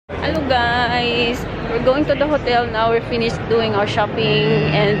Hello guys, we're going to the hotel now. We're finished doing our shopping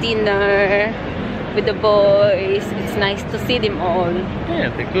and dinner with the boys. It's nice to see them all.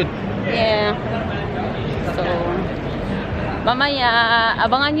 Yeah, they're good. Yeah. So, mamaya,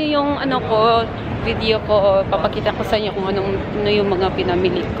 abangan nyo yung video ko. Papakita ko sa inyo kung ano yung mga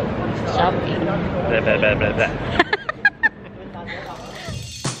pinamili ko. Shopping. Blah, blah, blah, blah, blah.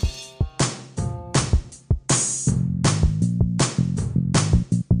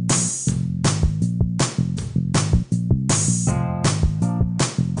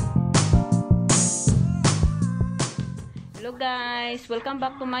 Hello guys, welcome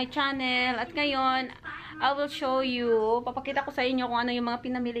back to my channel. At ngayon, I will show you, papakita ko sa inyo kung ano yung mga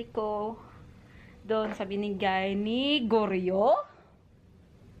pinamili ko doon sa binigay ni Goryo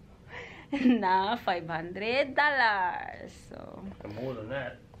na $500. So, More than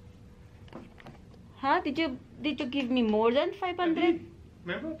that. huh? Did you give me more than 500?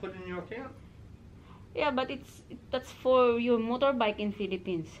 Remember, put it in your account. Yeah, but that's for your motorbike in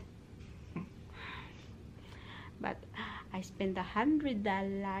Philippines. But I spent $100.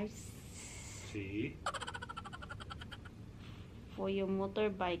 See? For your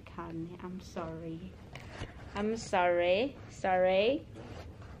motorbike, honey. I'm sorry. I'm sorry. Sorry.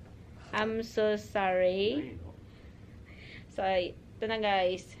 I'm so sorry. So, ito na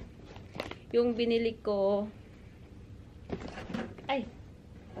guys. Yung binili ko. Ay!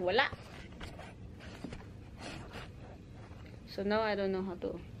 Wala. So, now I don't know how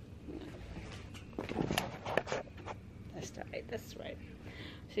to. That's right.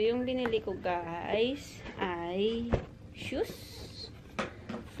 So, yung binili ko guys ay shoes.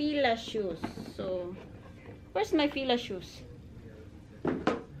 Fila shoes. So, where's my Fila shoes?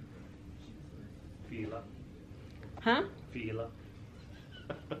 Fila. Huh? Fila.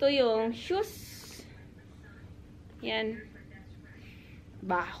 Ito yung shoes. Yan.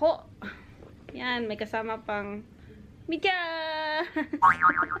 Baho. Yan. May kasama pang media.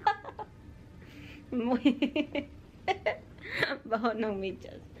 Baho ng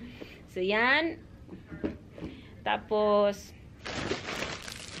medyas. So, yan. Tapos,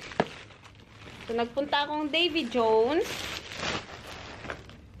 so, nagpunta akong Davidjones.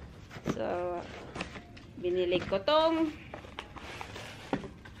 So, binili ko tong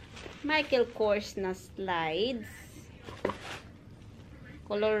Michael Kors na slides.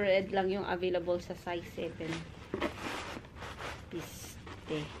 Color red lang yung available sa size 7.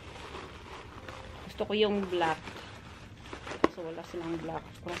 Piste. Gusto ko yung black. So, wala silang black.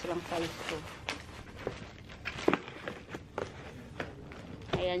 Wala silang size ko.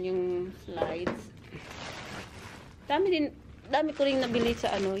 Ayan yung slides. Dami ko rin nabili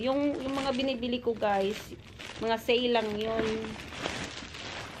sa yung mga binibili ko guys, mga sale lang yun.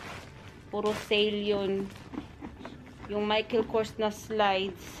 Puro sale yun. Yung Michael Kors na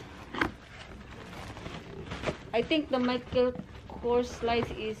slides. I think the Michael Kors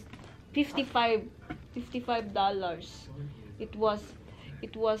slides is $55. It was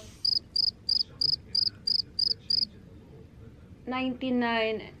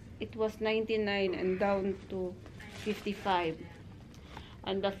 99. It was 99 and down to 55.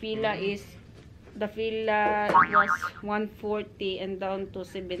 And the Fila was 140 and down to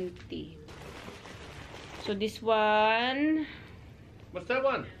 70. So this one, What's that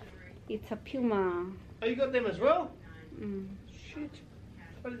one? it's a Puma. Oh, you got them as well? Mm. Shit.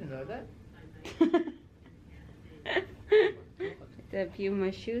 I didn't know that. The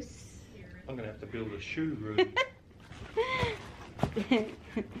Puma shoes. I'm going to have to build a shoe room.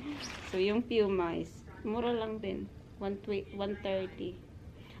 So yung Puma is mura lang din, 130.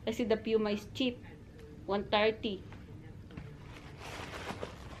 I see the Puma is cheap, 130.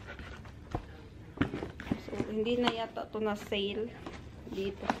 So hindi na yata to na sale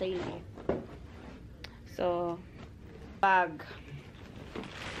dito, sale. So bag.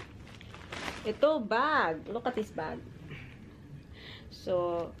 Ito bag, look at this bag.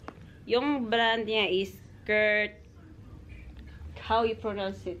 So yung brand niya is Kurt. How you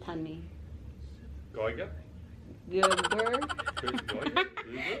pronounce it, honey? Geiger? Gerger?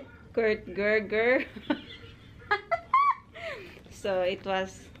 Kurt Gerger. So it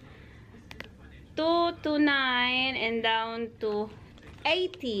was $229 and down to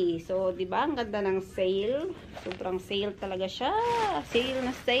 80. So, di ba? Ang ganda ng sale. Sobrang sale talaga siya. Sale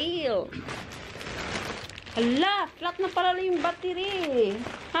na sale. Hala, flat na pala yung battery.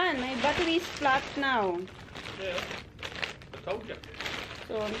 Han, my battery is flat now. Yeah, I told you.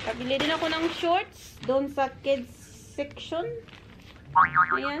 So, nakabili din ako ng shorts doon sa kids section.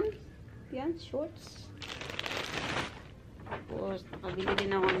 Ayan. Yan, shorts. Tapos, nakabili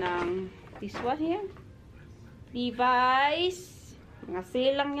din ako ng this one here. Levi's Mga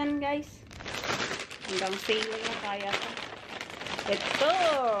sale lang yan, guys. Hanggang sale lang kaya to. Ito,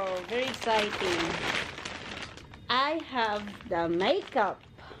 very exciting. I have the makeup.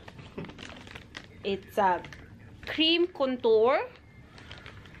 It's a cream contour,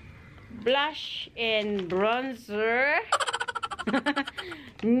 blush and bronzer,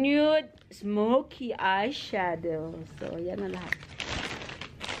 nude smoky eyeshadow. So, yan na lahat.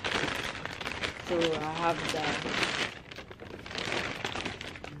 So, I have the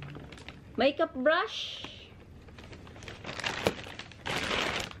makeup brush.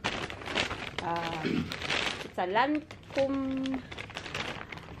 It's a Lancome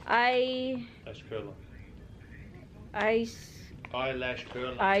Lash curler. Eyelash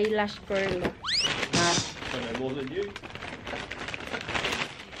curler. eyelash curler. I know more than you.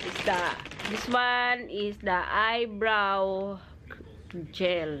 This one is the eyebrow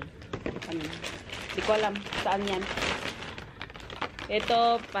gel. Ano? Hindi ko alam saan yan.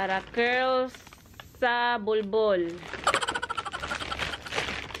 Ito para curls sa bulbol.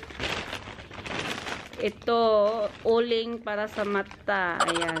 Ito uling para sa mata.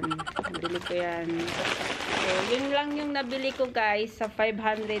 Ayan. Nabili ko yan. So, yun lang yung nabili ko, guys, sa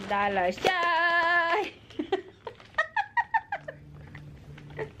 $500. Yay!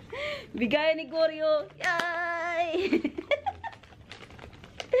 Bigay ni Goryo. Yay!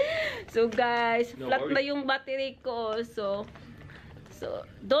 So, guys, flat na yung battery ko. So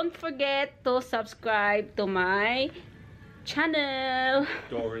don't forget to subscribe to my channel.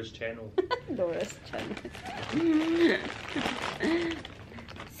 Dora's channel. Dora's channel.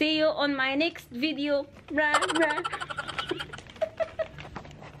 See you on my next video. Rah, rah.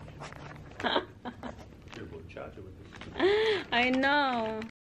 You're a charger with this. I know.